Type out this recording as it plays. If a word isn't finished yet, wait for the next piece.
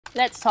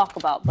Let's talk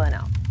about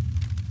burnout.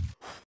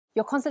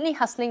 You're constantly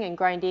hustling and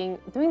grinding,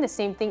 doing the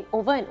same thing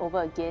over and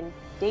over again,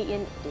 day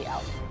in, day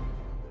out.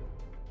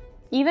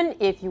 Even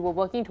if you were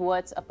working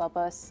towards a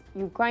purpose,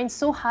 you grind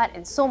so hard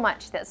and so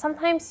much that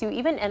sometimes you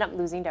even end up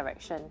losing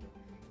direction.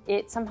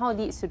 It somehow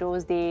leads to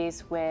those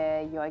days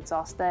where you're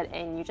exhausted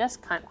and you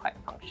just can't quite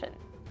function.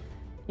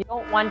 You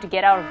don't want to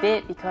get out of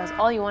bed because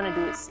all you want to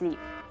do is sleep.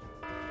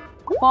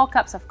 4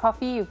 cups of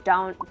coffee you've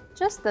downed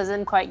just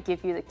doesn't quite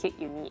give you the kick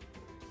you need.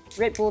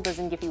 Red Bull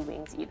doesn't give you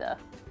wings either.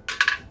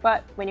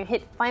 But when your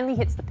head finally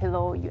hits the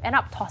pillow, you end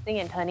up tossing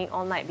and turning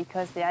all night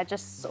because there are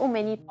just so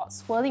many thoughts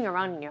swirling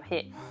around in your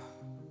head.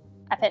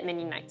 I've had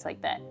many nights like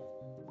that.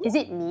 Is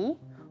it me?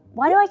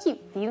 Why do I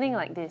keep feeling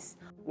like this?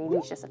 Maybe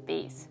it's just a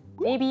phase.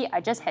 Maybe I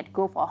just had to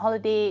go for a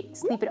holiday,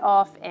 sleep it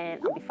off, and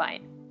I'll be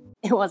fine.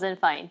 It wasn't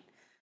fine.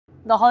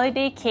 The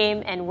holiday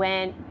came and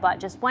went,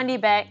 but just one day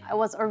back, I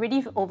was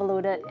already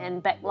overloaded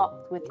and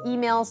backlogged with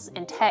emails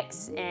and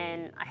texts,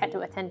 and I had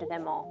to attend to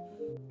them all.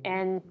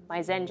 And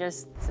my zen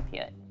just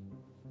disappeared.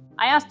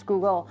 I asked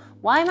Google,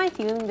 why am I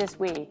feeling this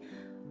way?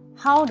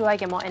 How do I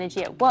get more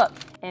energy at work?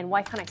 And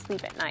why can't I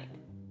sleep at night?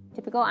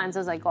 Typical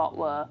answers I got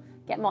were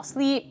get more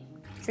sleep,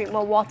 drink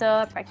more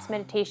water, practice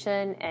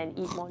meditation, and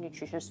eat more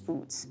nutritious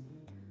foods.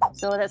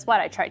 So that's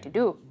what I tried to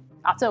do.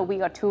 After a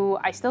week or two,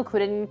 I still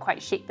couldn't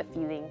quite shake the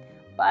feeling,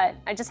 but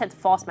I just had to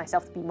force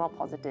myself to be more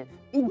positive.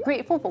 Be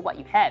grateful for what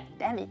you have,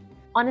 damn it.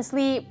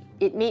 Honestly,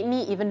 it made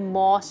me even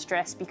more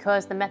stressed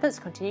because the methods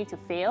continued to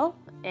fail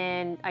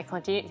and I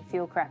continued to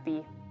feel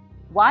crappy.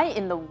 Why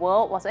in the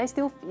world was I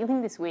still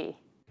feeling this way?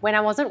 When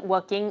I wasn't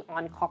working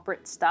on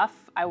corporate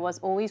stuff, I was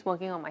always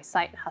working on my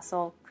side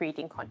hustle,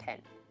 creating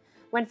content.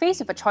 When faced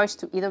with a choice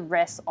to either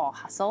rest or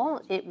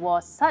hustle, it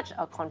was such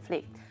a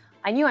conflict.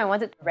 I knew I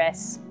wanted to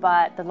rest,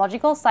 but the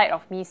logical side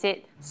of me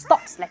said,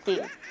 stop slacking.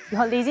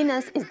 Your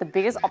laziness is the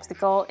biggest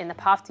obstacle in the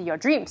path to your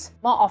dreams.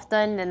 More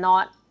often than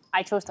not,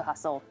 I chose to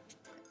hustle.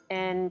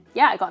 And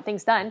yeah, I got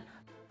things done,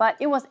 but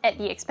it was at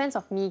the expense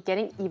of me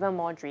getting even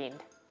more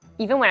drained.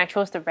 Even when I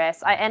chose to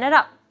rest, I ended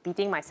up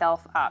beating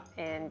myself up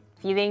and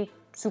feeling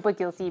super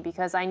guilty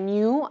because I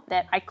knew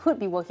that I could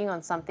be working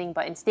on something,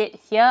 but instead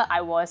here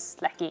I was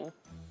slacking.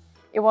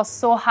 It was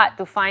so hard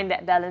to find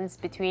that balance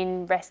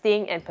between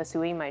resting and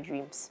pursuing my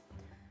dreams.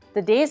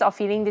 The days of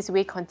feeling this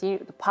way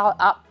continued to pile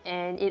up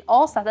and it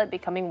all started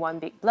becoming one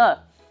big blur.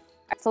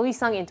 I slowly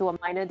sunk into a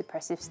minor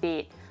depressive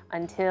state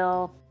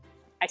until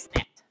I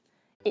snapped.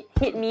 It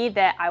hit me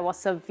that I was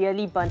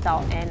severely burnt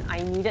out and I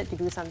needed to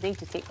do something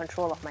to take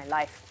control of my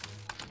life.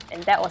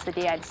 And that was the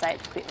day I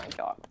decided to quit my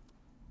job.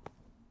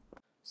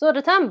 So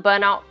the term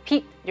burnout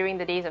peaked during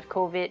the days of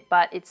COVID,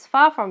 but it's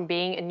far from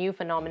being a new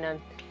phenomenon.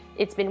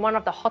 It's been one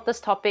of the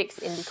hottest topics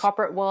in the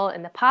corporate world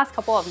in the past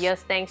couple of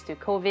years thanks to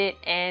COVID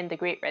and the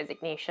Great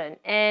Resignation.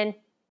 And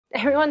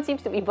everyone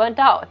seems to be burnt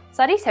out.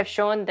 Studies have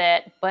shown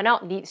that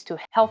burnout leads to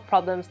health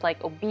problems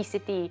like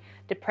obesity,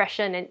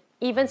 depression, and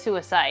even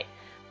suicide.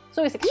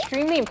 So it's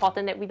extremely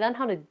important that we learn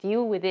how to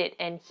deal with it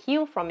and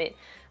heal from it.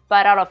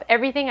 But out of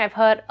everything I've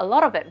heard, a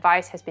lot of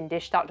advice has been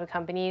dished out to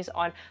companies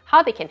on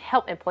how they can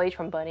help employees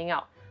from burning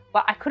out.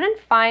 But I couldn't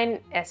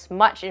find as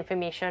much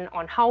information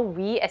on how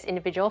we as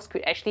individuals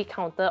could actually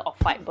counter or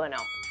fight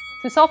burnout.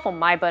 To solve for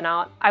my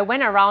burnout, I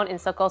went around in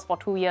circles for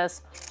 2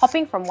 years,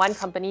 hopping from one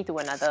company to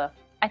another.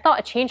 I thought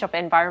a change of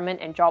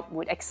environment and job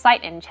would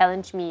excite and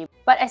challenge me.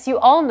 But as you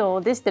all know,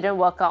 this didn't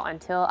work out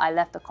until I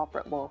left the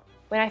corporate world.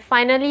 When I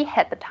finally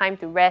had the time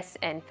to rest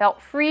and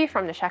felt free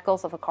from the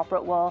shackles of a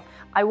corporate world,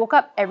 I woke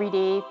up every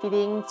day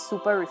feeling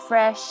super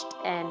refreshed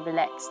and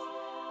relaxed.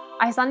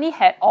 I suddenly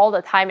had all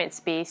the time and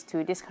space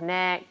to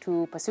disconnect,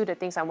 to pursue the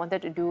things I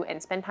wanted to do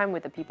and spend time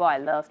with the people I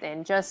loved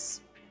and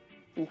just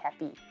be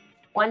happy.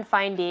 One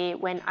fine day,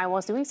 when I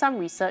was doing some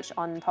research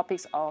on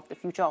topics of the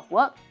future of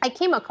work, I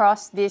came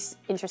across this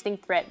interesting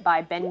thread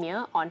by Ben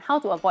Meir on how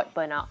to avoid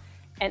burnout,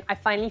 and I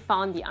finally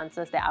found the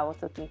answers that I was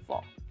looking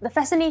for. The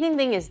fascinating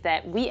thing is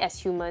that we as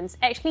humans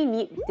actually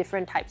need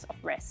different types of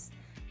rest.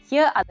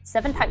 Here are the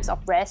 7 types of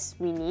rest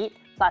we need,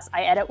 plus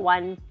I added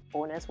one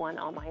bonus one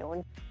on my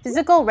own.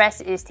 Physical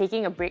rest is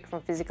taking a break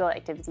from physical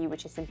activity,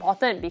 which is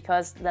important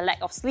because the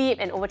lack of sleep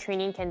and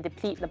overtraining can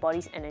deplete the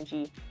body's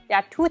energy. There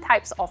are 2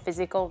 types of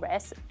physical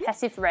rest.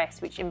 Passive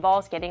rest, which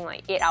involves getting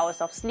like 8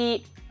 hours of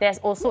sleep. There's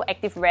also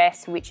active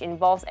rest, which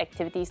involves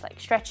activities like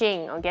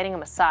stretching or getting a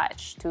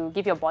massage to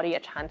give your body a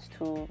chance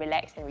to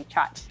relax and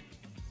recharge.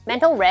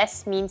 Mental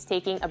rest means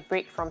taking a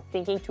break from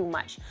thinking too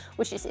much,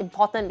 which is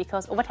important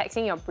because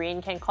overtaxing your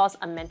brain can cause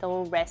a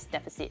mental rest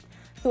deficit.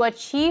 To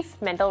achieve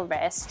mental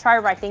rest, try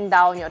writing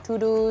down your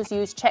to-dos,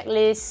 use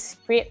checklists,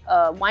 create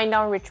a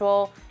wind-down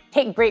ritual,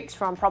 take breaks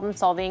from problem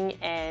solving,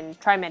 and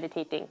try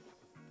meditating.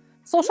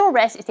 Social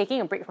rest is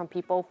taking a break from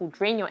people who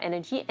drain your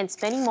energy and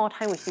spending more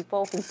time with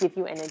people who give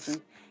you energy.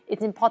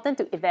 It's important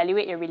to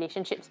evaluate your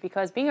relationships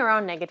because being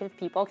around negative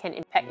people can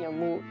impact your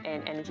mood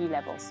and energy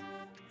levels.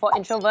 For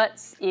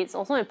introverts, it's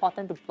also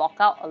important to block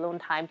out alone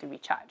time to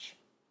recharge.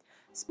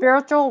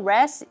 Spiritual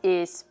rest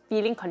is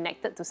feeling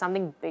connected to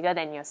something bigger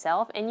than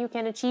yourself, and you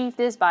can achieve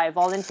this by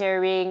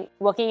volunteering,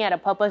 working at a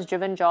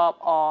purpose-driven job,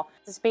 or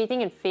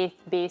participating in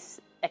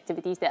faith-based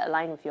activities that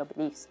align with your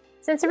beliefs.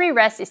 Sensory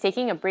rest is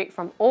taking a break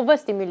from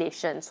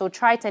overstimulation, so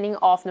try turning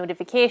off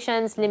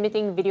notifications,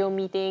 limiting video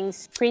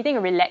meetings, creating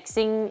a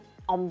relaxing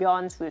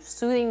ambiance with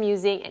soothing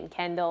music and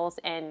candles,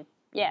 and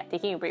yeah,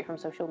 taking a break from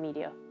social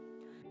media.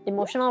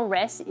 Emotional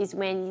rest is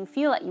when you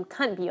feel like you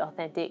can't be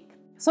authentic.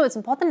 So it's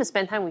important to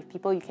spend time with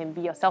people you can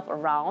be yourself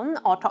around,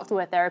 or talk to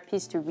a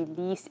therapist to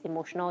release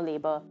emotional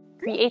labor.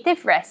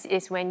 Creative rest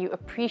is when you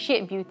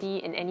appreciate beauty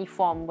in any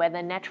form,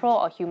 whether natural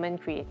or human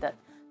created.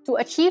 To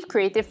achieve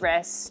creative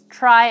rest,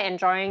 try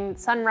enjoying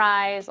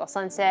sunrise or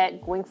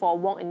sunset, going for a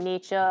walk in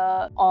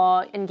nature,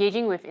 or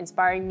engaging with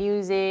inspiring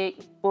music,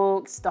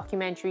 books,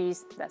 documentaries,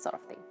 that sort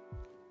of thing.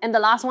 And the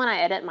last one I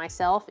added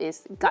myself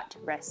is gut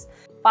rest.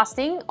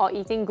 Fasting or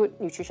eating good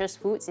nutritious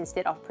foods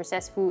instead of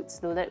processed foods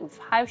loaded with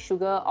high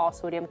sugar or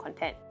sodium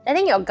content.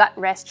 Letting your gut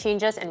rest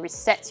changes and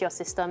resets your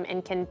system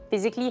and can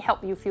physically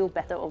help you feel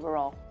better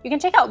overall. You can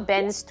check out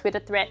Ben's Twitter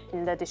thread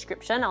in the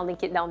description, I'll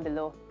link it down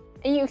below.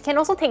 And you can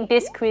also take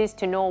this quiz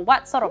to know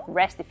what sort of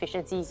rest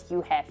deficiencies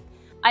you have.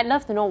 I'd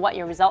love to know what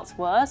your results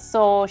were,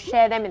 so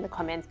share them in the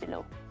comments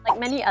below. Like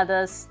many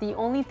others, the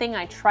only thing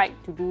I tried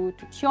to do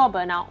to cure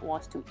burnout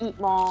was to eat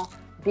more,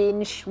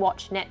 binge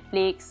watch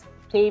Netflix,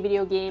 play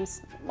video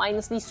games,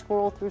 mindlessly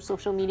scroll through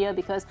social media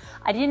because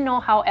I didn't know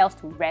how else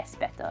to rest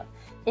better.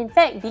 In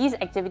fact, these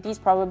activities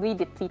probably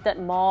depleted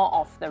more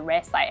of the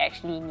rest I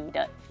actually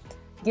needed.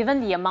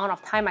 Given the amount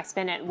of time I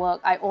spent at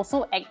work, I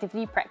also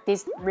actively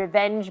practiced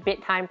revenge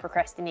bedtime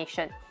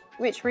procrastination,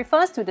 which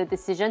refers to the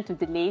decision to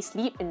delay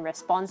sleep in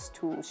response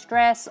to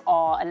stress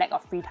or a lack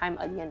of free time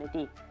earlier in the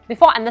day.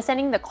 Before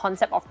understanding the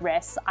concept of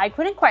rest, I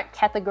couldn't quite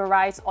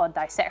categorize or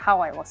dissect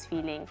how I was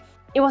feeling.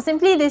 It was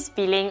simply this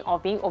feeling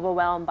of being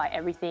overwhelmed by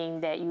everything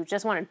that you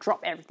just want to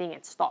drop everything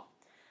and stop.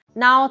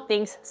 Now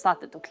things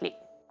started to click.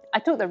 I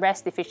took the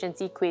rest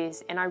deficiency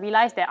quiz and I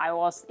realized that I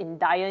was in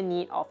dire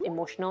need of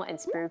emotional and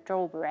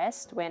spiritual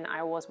rest when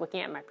I was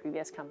working at my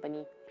previous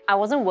company. I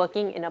wasn't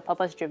working in a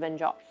purpose-driven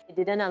job. It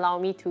didn't allow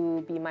me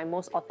to be my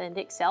most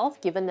authentic self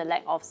given the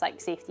lack of psych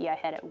safety I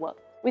had at work.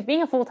 With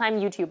being a full-time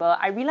YouTuber,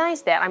 I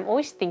realized that I'm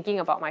always thinking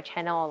about my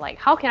channel, like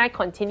how can I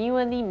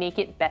continually make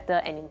it better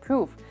and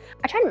improve?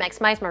 I try to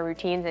maximize my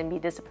routines and be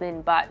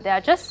disciplined, but there are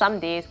just some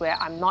days where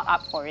I'm not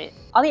up for it.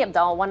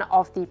 Abdaal, one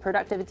of the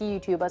productivity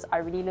YouTubers I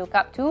really look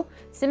up to,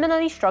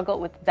 similarly struggled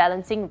with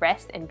balancing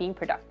rest and being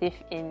productive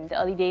in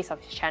the early days of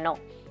his channel.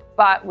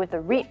 But with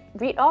the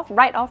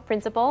write-off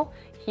principle,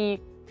 he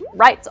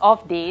writes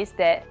off days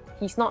that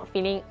he's not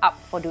feeling up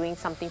for doing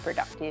something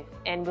productive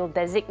and will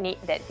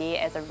designate that day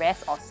as a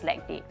rest or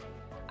slack day.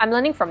 I'm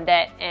learning from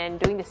that and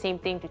doing the same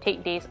thing to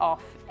take days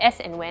off as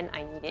and when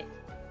I need it.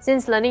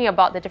 Since learning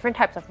about the different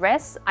types of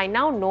rest, I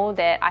now know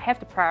that I have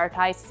to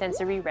prioritize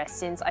sensory rest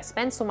since I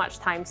spend so much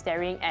time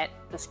staring at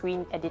the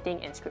screen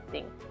editing and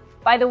scripting.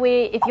 By the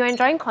way, if you're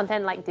enjoying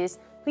content like this,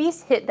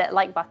 please hit that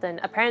like button.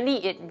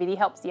 Apparently it really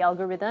helps the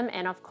algorithm,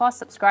 and of course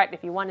subscribe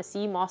if you want to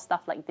see more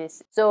stuff like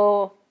this.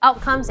 So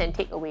outcomes and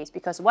takeaways,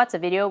 because what's a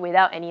video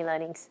without any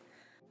learnings?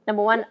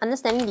 Number 1,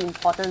 understanding the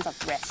importance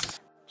of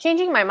rest.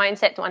 Changing my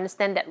mindset to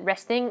understand that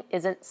resting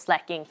isn't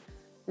slacking.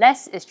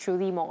 Less is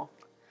truly more.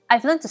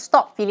 I've learned to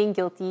stop feeling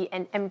guilty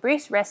and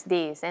embrace rest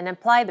days and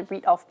apply the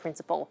read-off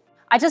principle.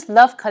 I just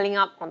love curling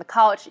up on the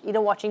couch, either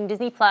watching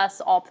Disney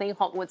Plus or playing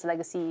Hogwarts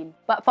Legacy.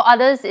 But for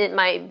others, it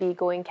might be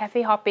going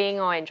cafe hopping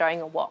or enjoying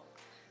a walk.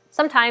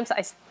 Sometimes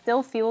I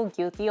still feel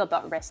guilty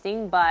about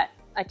resting, but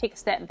I take a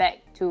step back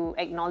to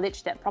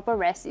acknowledge that proper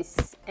rest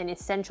is an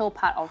essential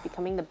part of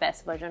becoming the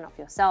best version of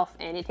yourself,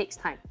 and it takes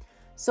time.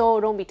 So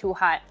don't be too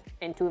hard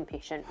and too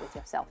impatient with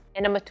yourself.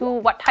 And number 2,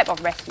 what type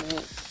of rest you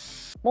need.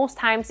 Most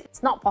times,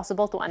 it's not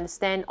possible to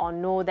understand or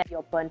know that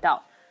you're burnt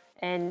out,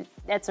 and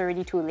that's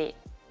already too late.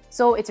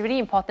 So it's really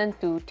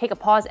important to take a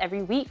pause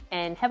every week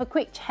and have a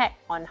quick check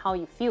on how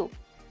you feel.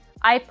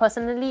 I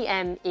personally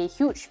am a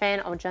huge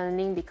fan of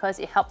journaling because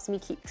it helps me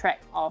keep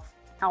track of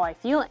how I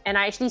feel, and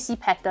I actually see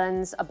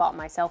patterns about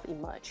myself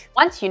emerge.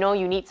 Once you know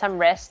you need some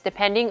rest,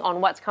 depending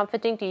on what's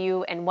comforting to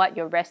you and what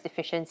your rest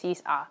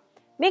deficiencies are,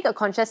 make a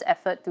conscious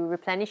effort to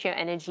replenish your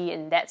energy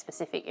in that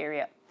specific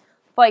area.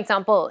 For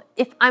example,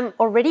 if I'm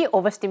already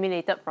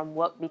overstimulated from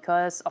work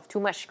because of too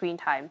much screen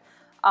time,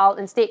 I'll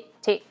instead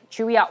take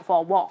Chewy out for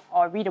a walk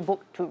or read a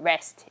book to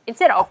rest,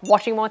 instead of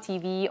watching more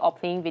TV or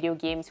playing video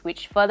games,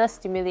 which further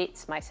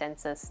stimulates my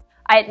senses.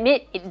 I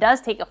admit it does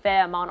take a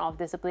fair amount of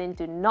discipline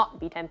to not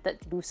be tempted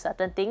to do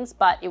certain things,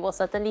 but it will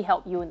certainly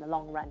help you in the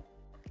long run.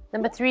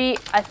 Number 3,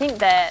 I think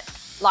that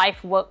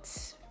life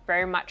works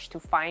very much to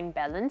find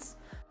balance.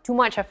 Too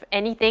much of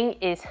anything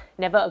is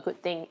never a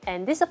good thing,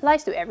 and this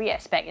applies to every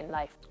aspect in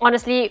life.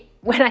 Honestly,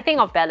 when I think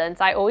of balance,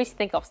 I always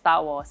think of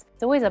Star Wars.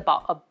 It's always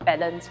about a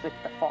balance with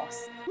the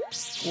Force.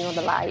 You know,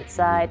 the light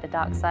side, the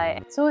dark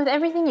side. So with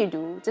everything you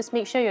do, just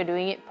make sure you're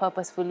doing it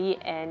purposefully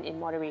and in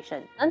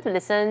moderation. Learn to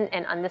listen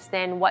and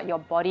understand what your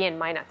body and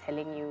mind are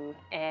telling you,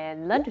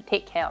 and learn to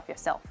take care of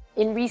yourself.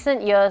 In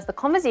recent years, the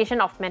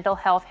conversation of mental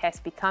health has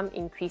become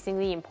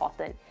increasingly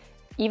important.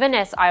 Even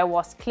as I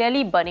was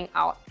clearly burning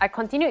out, I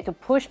continued to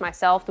push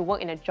myself to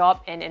work in a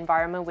job and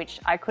environment which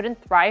I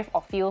couldn't thrive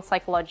or feel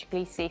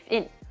psychologically safe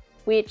in,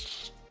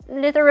 which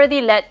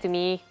literally led to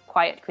me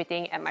quiet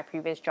quitting at my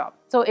previous job.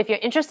 So if you're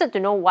interested to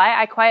know why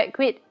I quiet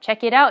quit,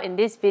 check it out in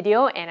this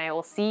video and I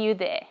will see you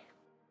there.